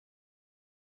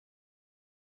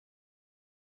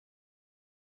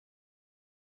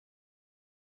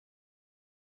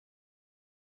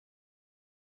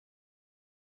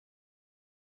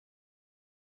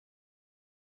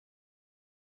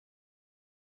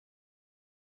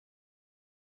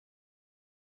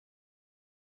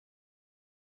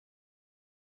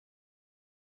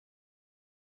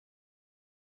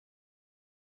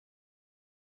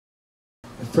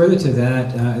Further to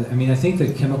that, I mean, I think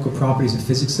the chemical properties and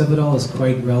physics of it all is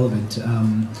quite relevant.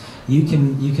 You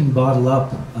can bottle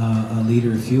up a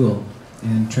liter of fuel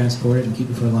and transport it and keep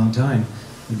it for a long time,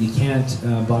 but you can't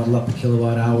bottle up a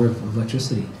kilowatt hour of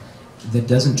electricity. That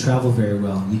doesn't travel very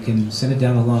well. You can send it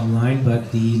down a long line,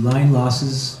 but the line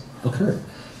losses occur.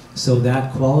 So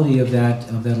that quality of that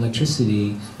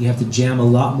electricity, you have to jam a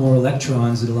lot more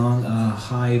electrons along a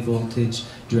high voltage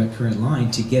direct current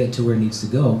line to get it to where it needs to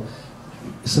go.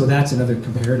 So that's another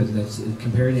comparative. That's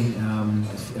comparing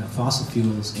fossil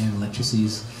fuels and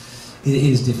electricities. It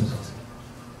is difficult.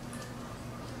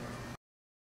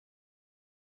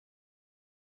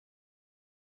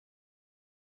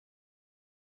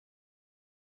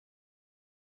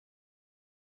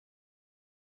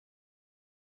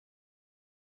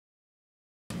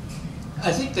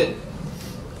 I think that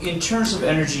in terms of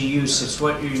energy use, it's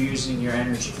what you're using your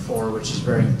energy for, which is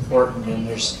very important. And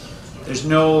there's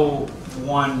no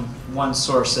one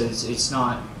source. It's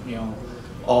not, you know,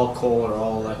 all coal or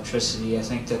all electricity. I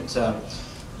think that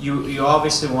you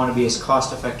obviously want to be as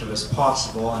cost effective as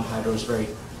possible, and hydro is very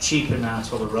cheap in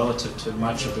Manitoba relative to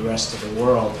much of the rest of the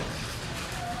world.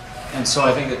 And so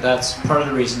I think that that's part of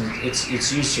the reason it's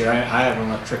used here. I have an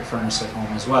electric furnace at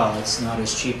home as well. It's not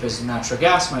as cheap as natural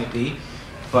gas might be,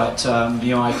 but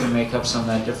you know, I can make up some of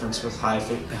that difference with high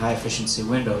efficiency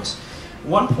windows.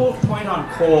 One point on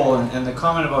coal and the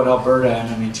comment about Alberta, and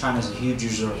I mean China's a huge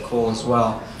user of coal as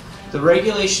well. The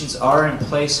regulations are in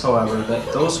place, however,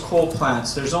 that those coal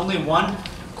plants, there's only one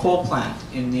coal plant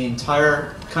in the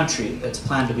entire country that's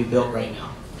planned to be built right now.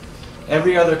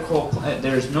 Every other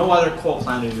there's no other coal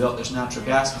plant to be built. There's natural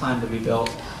gas plant to be built,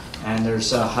 and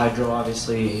there's hydro,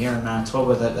 obviously, here in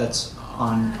Manitoba that's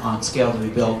on scale to be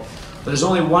built. But there's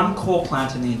only one coal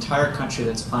plant in the entire country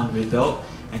that's planned to be built,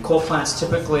 and coal plants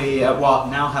typically, well,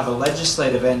 now have a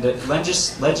legislated end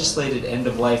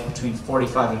of life between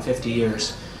 45 and 50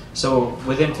 years. So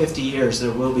within 50 years,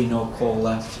 there will be no coal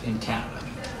left in Canada,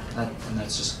 and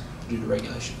that's just due to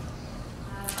regulation.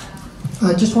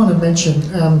 I just want to mention,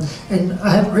 and I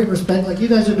have great respect, like you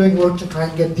guys are doing work to try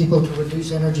and get people to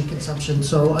reduce energy consumption,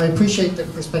 so I appreciate the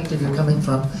perspective you're coming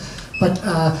from. But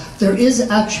there is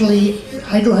actually,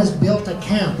 Hydro has built a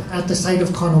camp at the site of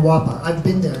Conowapa. I've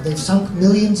been there. They've sunk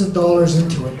millions of dollars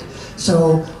into it.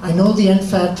 So I know the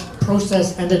NFAT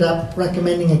process ended up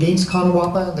recommending against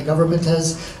Conowapa. The government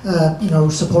has,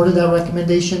 supported that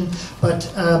recommendation.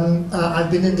 But I've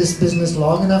been in this business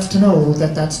long enough to know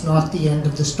that that's not the end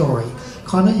of the story.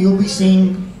 You'll be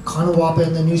seeing Conowapa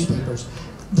in the newspapers.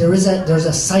 There's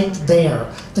a site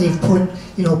there. They've put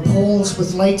poles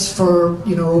with lights for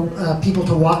people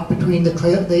to walk between the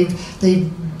trail.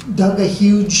 They've dug a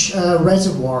huge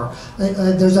reservoir.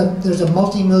 There's a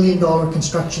multi-million-dollar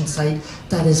construction site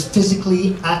that is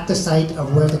physically at the site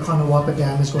of where the Conowapa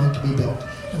Dam is going to be built.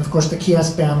 And of course the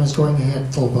Kiosk Dam is going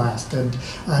ahead full blast, and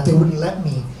they wouldn't let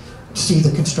me see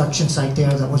the construction site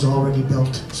there that was already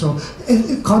built. So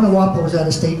Conowapa was at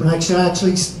a state when I should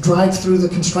actually drive through the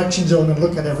construction zone and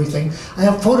look at everything. I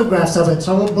have photographs of it,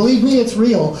 so believe me, it's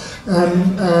real.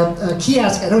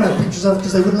 Kiosk, I don't have pictures of it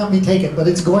because they wouldn't let me take it, but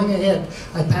it's going ahead.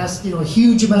 I passed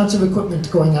huge amounts of equipment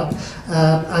going up.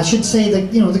 I should say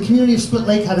that the community of Split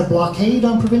Lake had a blockade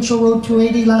on Provincial Road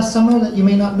 280 last summer that you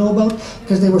may not know about,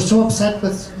 because they were so upset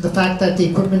with the fact that the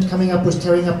equipment coming up was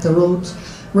tearing up the roads.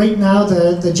 Right now,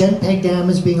 the Genpeg Dam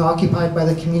is being occupied by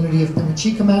the community of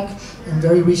Pinachikamak, and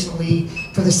very recently,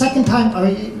 for the second time,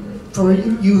 for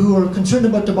you who are concerned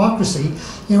about democracy,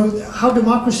 how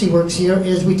democracy works here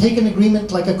is we take an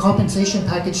agreement like a compensation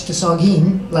package to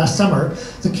Saugeen last summer,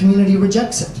 the community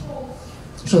rejects it.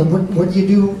 So what do you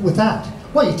do with that?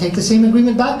 Well, you take the same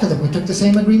agreement back to them. We took the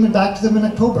same agreement back to them in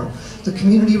October. The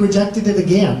community rejected it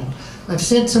again. I've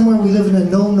said somewhere we live in a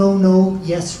no, no, no,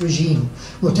 yes regime.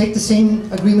 We'll take the same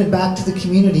agreement back to the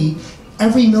community.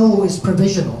 Every no is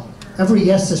provisional. Every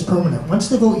yes is permanent. Once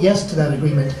they vote yes to that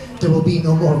agreement, there will be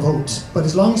no more votes. But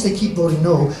as long as they keep voting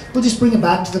no, we'll just bring it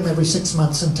back to them every 6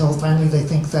 months until finally they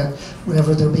think that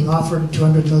whatever they're being offered,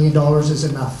 $200 million, is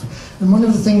enough. And one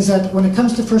of the things that, when it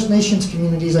comes to First Nations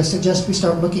communities, I suggest we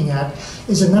start looking at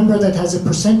is a number that has a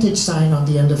percentage sign on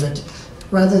the end of it,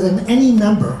 rather than any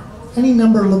number. Any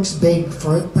number looks big,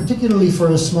 particularly for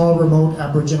a small, remote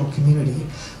Aboriginal community.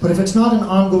 But if it's not an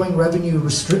ongoing revenue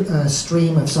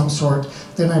stream of some sort,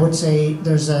 then I would say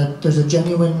there's a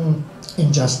genuine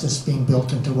injustice being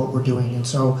built into what we're doing. And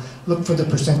so look for the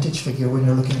percentage figure when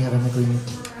you're looking at an agreement.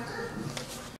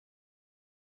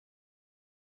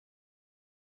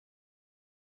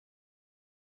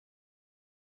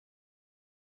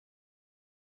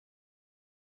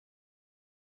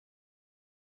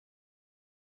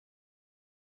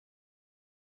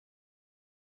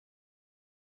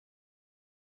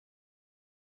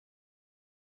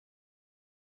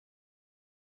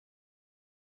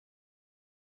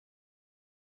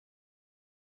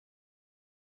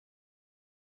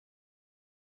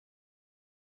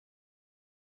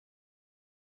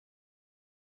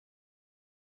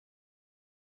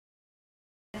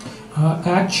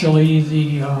 Actually,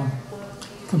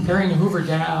 comparing the Hoover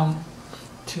Dam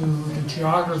to the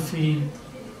geography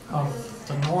of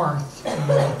the north in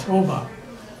Manitoba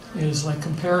is like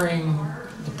comparing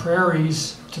the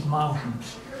prairies to the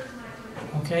mountains.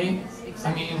 Okay?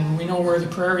 I mean, we know where the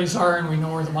prairies are and we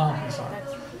know where the mountains are.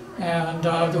 And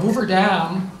the Hoover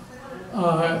Dam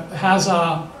has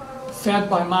fed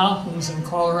by mountains in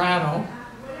Colorado,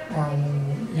 or,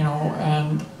 you know,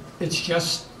 and it's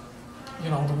just, you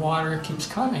know, the water keeps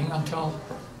coming until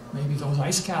maybe those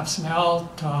ice caps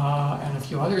melt and a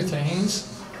few other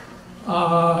things.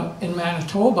 In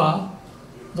Manitoba,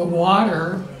 the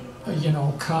water, you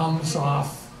know, comes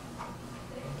off,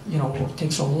 you know, it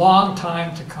takes a long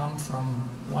time to come from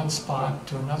one spot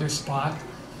to another spot.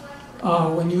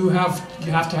 When you have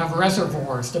to have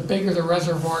reservoirs. The bigger the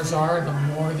reservoirs are, the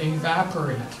more they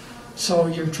evaporate. So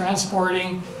you're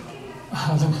transporting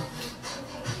them,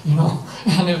 you know,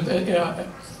 and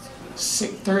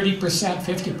 30%,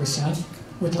 50%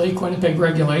 with Lake Winnipeg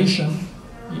regulation,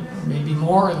 maybe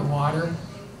more of the water,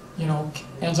 you know,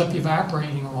 ends up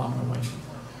evaporating along the way.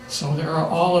 So there are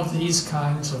all of these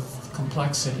kinds of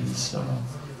complexities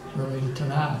related to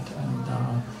that,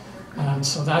 and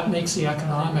so that makes the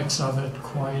economics of it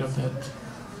quite a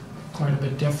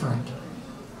bit different.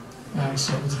 And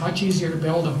so it's much easier to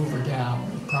build a Hoover Dam.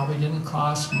 It probably didn't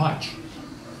cost much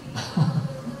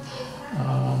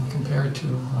compared to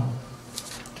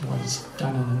what is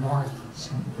done in the north.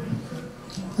 So.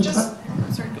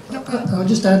 I'll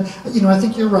just add, you know, I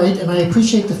think you're right, and I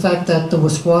appreciate the fact that the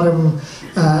Wasquatam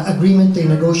agreement, they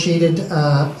negotiated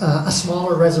a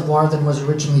smaller reservoir than was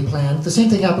originally planned. The same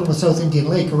thing happened with South Indian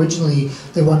Lake. Originally,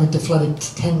 they wanted to flood it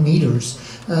to 10 meters,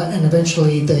 and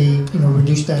eventually they, you know,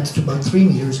 reduced that to about 3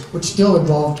 meters, which still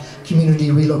involved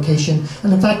community relocation.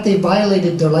 And in fact, they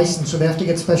violated their license, so they have to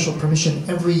get special permission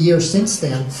every year since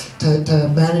then to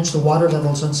manage the water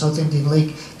levels on South Indian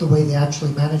Lake the way they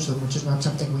actually manage them, which is not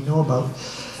something we know about.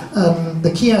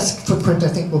 The kiosk footprint, I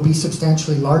think, will be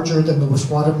substantially larger than the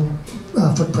Wasquatam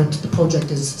footprint. The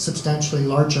project is substantially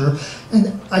larger.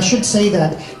 And I should say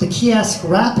that the Kiosk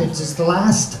Rapids is the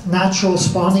last natural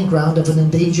spawning ground of an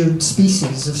endangered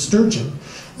species of sturgeon.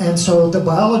 And so the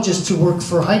biologists who work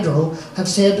for Hydro have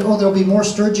said, oh, there'll be more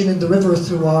sturgeon in the river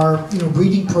through our, you know,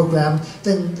 breeding program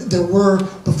than there were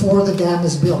before the dam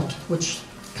is built, which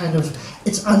kind of,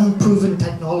 it's unproven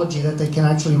technology that they can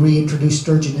actually reintroduce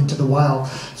sturgeon into the wild.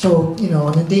 So, you know,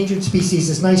 an endangered species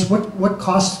is nice. What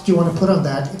cost do you want to put on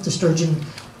that if the sturgeon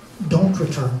don't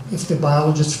return? If the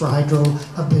biologists for Hydro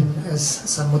have been, as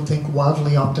some would think,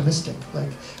 wildly optimistic? Like,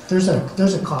 there's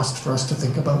a cost for us to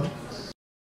think about.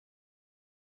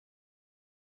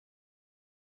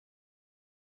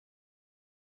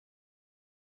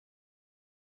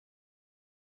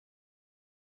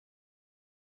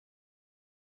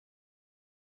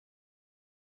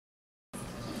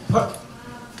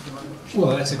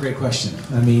 Well, that's a great question.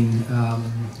 I mean,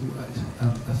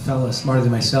 a fellow smarter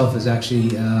than myself is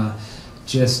actually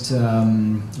just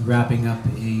wrapping up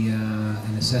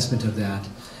an assessment of that.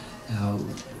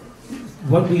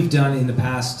 What we've done in the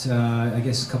past, I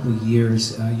guess, a couple of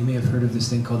years, you may have heard of this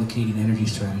thing called the Canadian Energy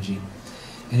Strategy.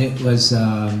 And it was,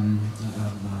 I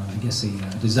guess, a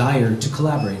desire to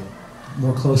collaborate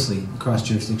more closely across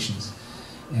jurisdictions.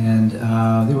 And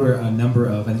there were a number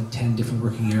of, I think, 10 different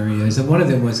working areas. And one of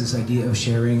them was this idea of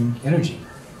sharing energy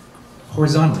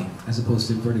horizontally as opposed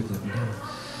to vertically.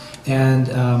 And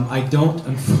I don't,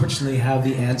 unfortunately, have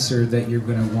the answer that you're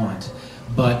going to want.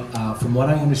 But from what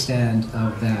I understand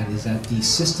of that is that the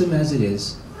system as it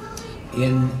is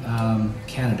in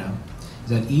Canada,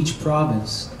 that each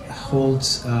province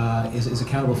holds, is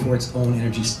accountable for its own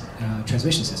energy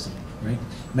transmission system, right?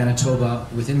 Manitoba,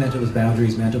 within Manitoba's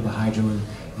boundaries, Manitoba Hydro and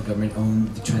the government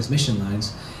own the transmission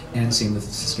lines, and same with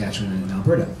Saskatchewan and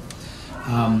Alberta.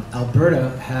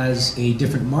 Alberta has a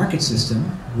different market system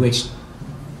which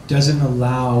doesn't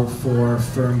allow for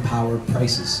firm power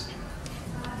prices.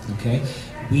 Okay?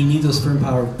 We need those firm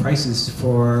power prices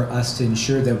for us to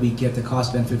ensure that we get the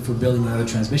cost benefit for building another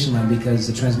transmission line, because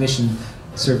the transmission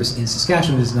service in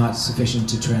Saskatchewan is not sufficient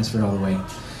to transfer all the way.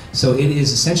 So it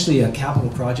is essentially a capital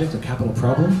project, a capital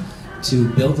problem, to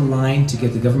build the line, to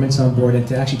get the governments on board, and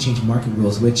to actually change market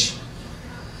rules, which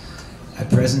at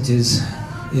present is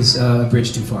a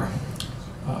bridge too far.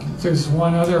 There's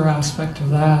one other aspect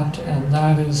of that, and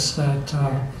that is that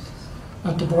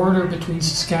at the border between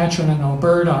Saskatchewan and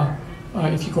Alberta,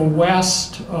 if you go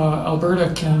west,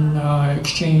 Alberta can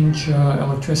exchange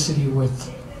electricity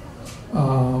with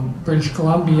British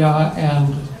Columbia,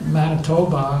 and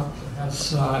Manitoba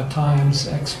has at times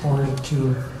exported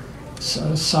to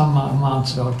some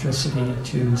amounts of electricity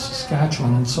to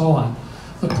Saskatchewan and so on.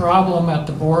 The problem at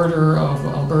the border of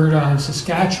Alberta and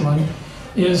Saskatchewan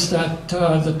is that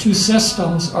the two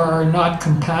systems are not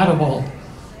compatible.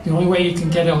 The only way you can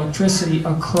get electricity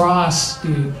across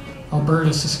the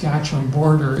Alberta-Saskatchewan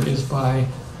border is by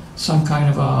some kind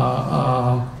of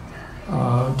a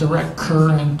direct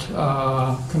current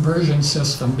conversion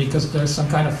system, because there's some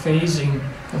kind of phasing,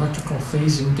 electrical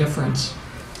phasing difference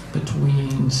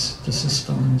between the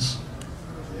systems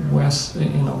west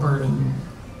in Alberta and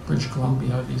British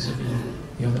Columbia vis-a-vis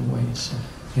the other way. So.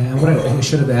 Yeah, and what I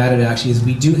should have added actually is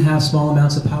we do have small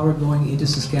amounts of power going into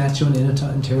Saskatchewan and into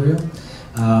Ontario.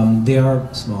 They are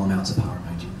small amounts of power,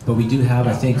 mind you, but we do have,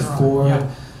 I think,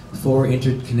 four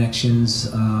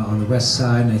interconnections on the west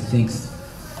side, and I think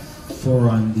 4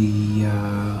 on the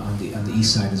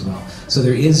east side as well. So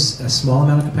there is a small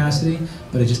amount of capacity,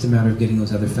 but it's just a matter of getting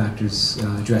those other factors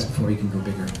addressed before you can go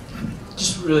bigger.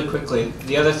 Just really quickly,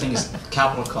 the other thing is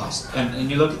capital cost.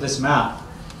 And you look at this map,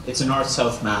 it's a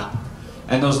north-south map.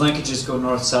 And those linkages go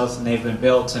north-south, and they've been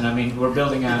built. And I mean, we're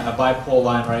building a bipole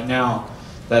line right now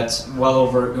that's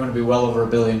going to be well over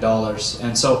 $1 billion.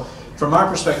 And so from our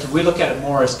perspective, we look at it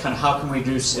more as kind of how can we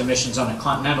reduce emissions on a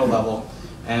continental level.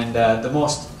 And the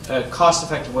most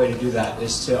cost-effective way to do that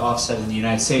is to offset in the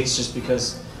United States, just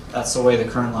because that's the way the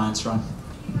current lines run.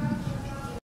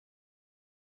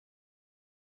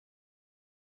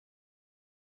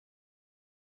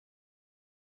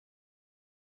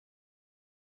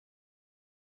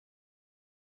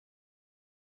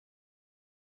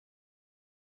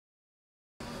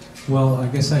 Well, I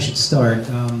guess I should start.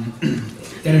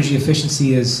 Energy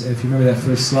efficiency is, if you remember that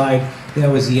first slide, that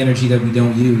was the energy that we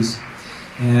don't use.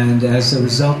 And as a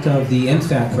result of the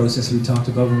NFAT process we talked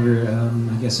about when we were, I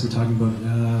guess we're talking about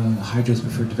Hydro's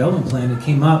Preferred Development Plan, it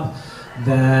came up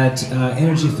that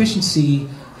energy efficiency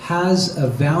has a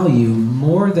value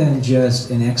more than just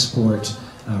an export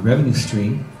revenue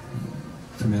stream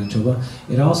for Manitoba.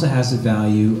 It also has a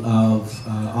value of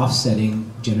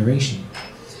offsetting generation.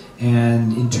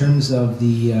 And in terms of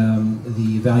the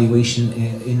evaluation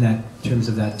in terms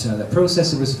of that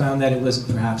process, it was found that it wasn't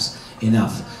perhaps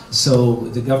enough. So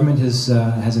the government has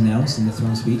announced in the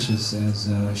throne speech, as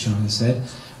Sean has said,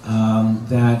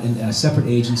 that a separate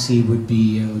agency would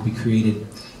be created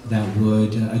that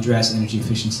would address energy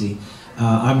efficiency.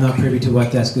 I'm not privy to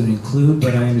what that's going to include,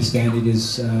 but I understand it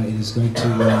is going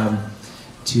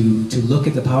to look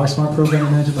at the Power Smart program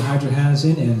that Manitoba Hydro has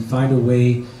in and find a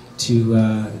way to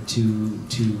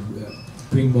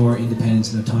bring more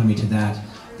independence and autonomy to that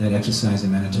exercise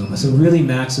in Manitoba. So really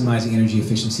maximizing energy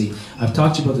efficiency. I've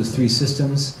talked to you about those 3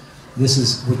 systems.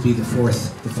 This would be the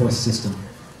fourth system.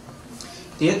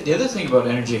 The other thing about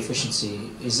energy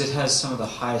efficiency is it has some of the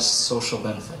highest social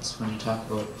benefits when you talk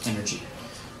about energy.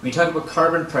 When you talk about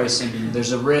carbon pricing,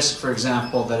 there's a risk, for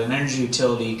example, that an energy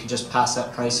utility can just pass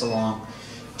that price along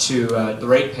to the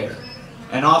ratepayer.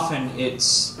 And often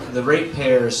it's the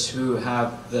ratepayers who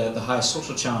have the highest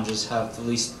social challenges have the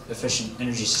least efficient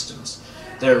energy systems.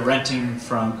 They're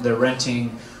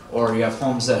renting, or you have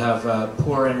homes that have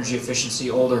poor energy efficiency,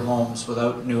 older homes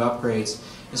without new upgrades.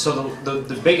 And so one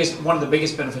of the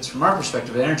biggest benefits from our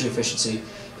perspective of energy efficiency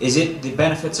is the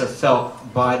benefits are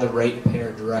felt by the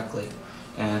ratepayer directly.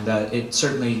 And it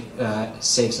certainly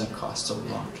saves them costs over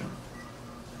the long term.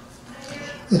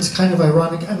 It's kind of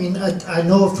ironic. I mean, I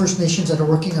know of First Nations that are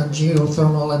working on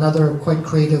geothermal and other quite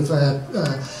creative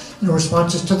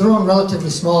responses to their own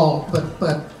relatively small,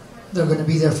 but they're going to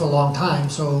be there for a long time,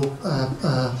 so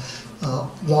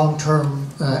long-term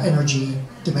energy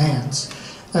demands.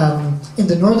 In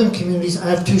the northern communities, I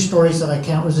have 2 stories that I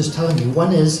can't resist telling you.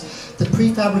 One is the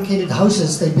prefabricated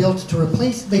houses they built to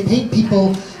replace, they paid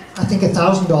people, I think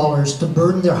 $1,000 to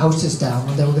burn their houses down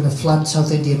when they were going to flood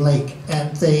South Indian Lake,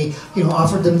 and they,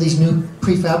 offered them these new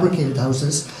prefabricated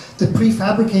houses. The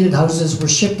prefabricated houses were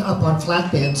shipped up on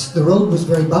flatbeds. The road was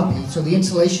very bumpy, so the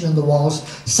insulation in the walls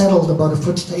settled about 1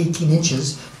 foot to 18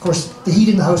 inches. Of course, the heat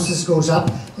in the houses goes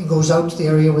up and goes out to the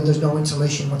area where there's no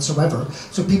insulation whatsoever.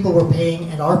 So people were paying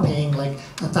and are paying like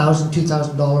 $1,000,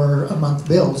 $2,000 a month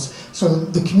bills. So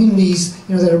the communities,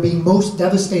 that are being most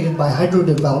devastated by hydro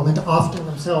development often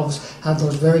themselves have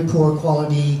those very poor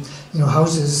quality,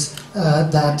 houses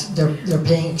that they're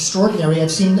paying extraordinary. I've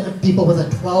seen people with a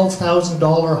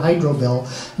 $12,000 hydro bill.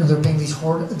 They're paying these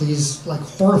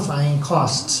horrifying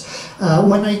costs.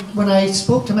 When I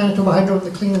spoke to Manitoba Hydro in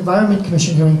the Clean Environment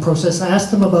Commission hearing process, I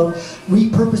asked them about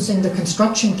repurposing the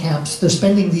construction camps they're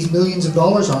spending these millions of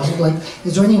dollars on. Like,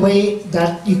 is there any way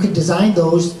that you could design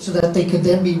those so that they could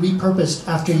then be repurposed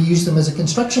after you use them as a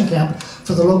construction camp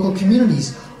for the local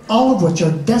communities? All of which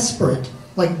are desperate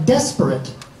like desperate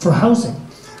for housing.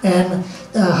 And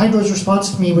Hydro's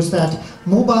response to me was that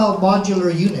mobile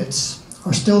modular units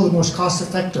are still the most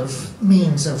cost-effective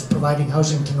means of providing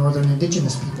housing to northern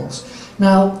Indigenous peoples.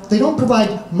 Now, they don't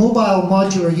provide mobile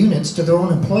modular units to their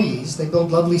own employees. They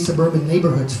build lovely suburban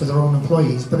neighborhoods for their own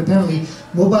employees. But apparently,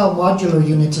 mobile modular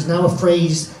units is now a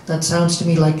phrase that sounds to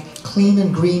me like clean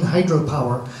and green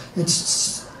hydropower.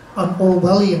 It's an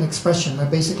Orwellian expression that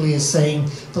basically is saying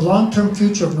the long-term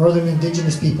future of northern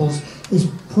Indigenous peoples is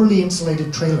poorly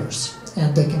insulated trailers,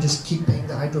 and they can just keep paying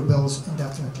the hydro bills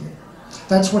indefinitely.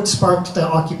 That's what sparked the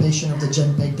occupation of the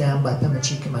Genpeg Dam by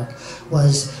Pimicikamak,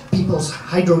 was people's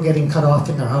hydro getting cut off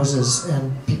in their houses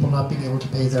and people not being able to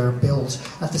pay their bills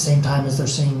at the same time as they're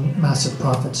seeing massive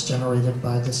profits generated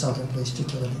by the southern-based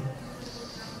utility.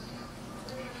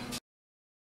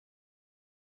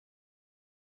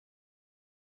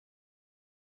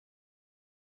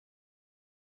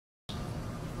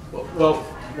 Well,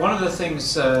 one of the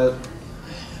things,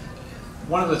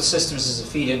 one of the systems is a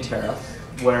feed-in tariff,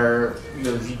 where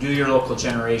if you do your local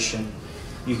generation,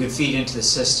 you can feed into the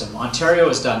system. Ontario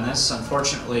has done this.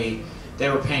 Unfortunately, they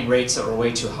were paying rates that were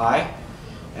way too high,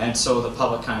 and so the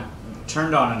public kind of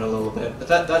turned on it a little bit. But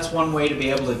that's one way to be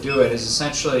able to do it. Is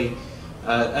essentially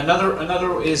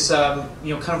another is kind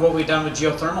of what we've done with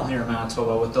geothermal here in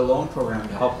Manitoba with the loan program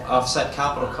to help offset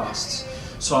capital costs.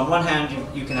 So on one hand,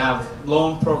 you can have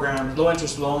loan programs, low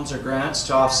interest loans or grants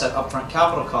to offset upfront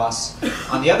capital costs.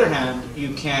 On the other hand,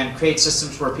 you can create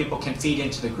systems where people can feed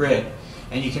into the grid.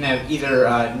 And you can have either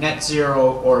net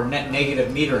zero or net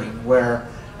negative metering, where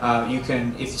you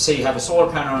can, if say you have a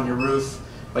solar panel on your roof,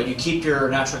 but you keep your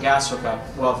natural gas hookup,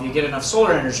 well, if you get enough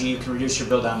solar energy, you can reduce your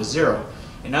bill down to zero.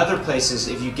 In other places,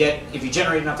 if you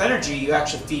generate enough energy, you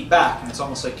actually feed back, and it's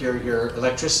almost like your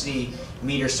electricity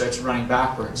meter starts running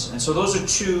backwards. And so those are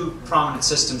two prominent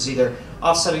systems, either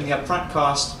offsetting the upfront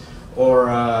cost or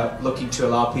looking to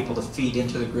allow people to feed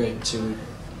into the grid to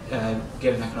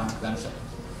get an economic benefit.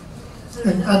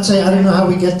 And I'd say, I don't know how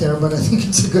we get there, but I think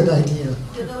it's a good idea.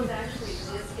 Do those actually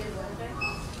exist in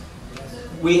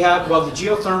Winnipeg? We have, well, the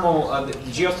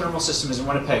geothermal system is in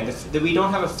Winnipeg. We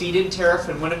don't have a feed-in tariff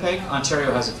in Winnipeg.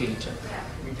 Ontario has a feed-in tariff.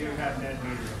 We do have net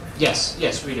metering.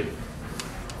 Yes, we do.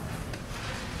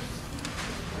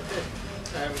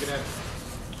 I'm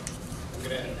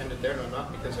gonna end it there. No, I'm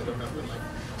not, because I don't have the mic.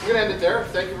 I'm gonna end it there.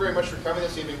 Thank you very much for coming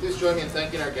this evening. Please join me in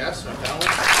thanking our guests, our panelists.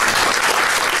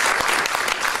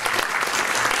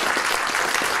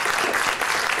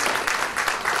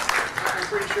 I'm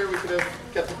pretty sure we could have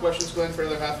kept the questions going for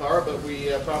another half hour, but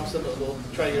we promised them that we'll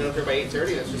try to get out here by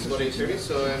 8:30. It's just about 8:30,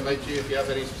 so I invite you, if you have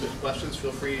any specific questions,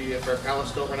 feel free, if our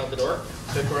panelists don't run out the door,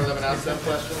 to corner them and ask them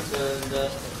questions.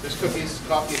 And there's cookies,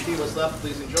 coffee, and tea, what's left.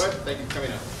 Please enjoy. Thank you for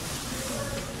coming out.